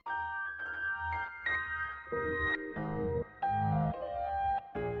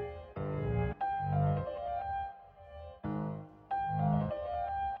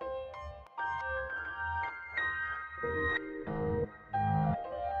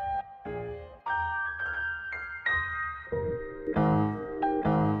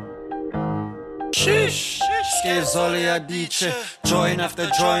Sheesh, scaves all EDDiE. Join after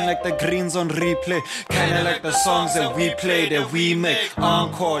join like the greens on replay. Kinda like the songs that we play, that we make.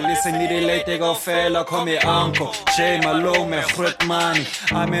 Encore, listen, need it late, they go fella, call me uncle. J Malone, GROOTMAN.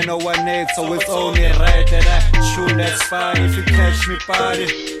 I'm in a 1-8, so it's only right that I shoot that spot if you catch me, body.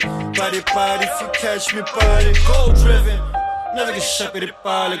 Body, if you catch me, body. Goal driven. Never get shut with it,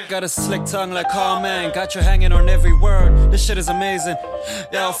 ball. Got a slick tongue like man. Got you hanging on every word. This shit is amazing.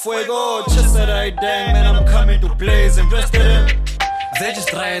 Yeah, fuego, just that I dang, man. I'm coming to blazing. Rest of them, they just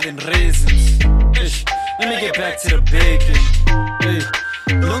drier than raisins. Ish. Let me get back to the bacon.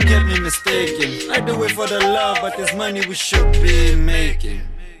 Hey, don't get me mistaken. I do it for the love, but there's money we should be making.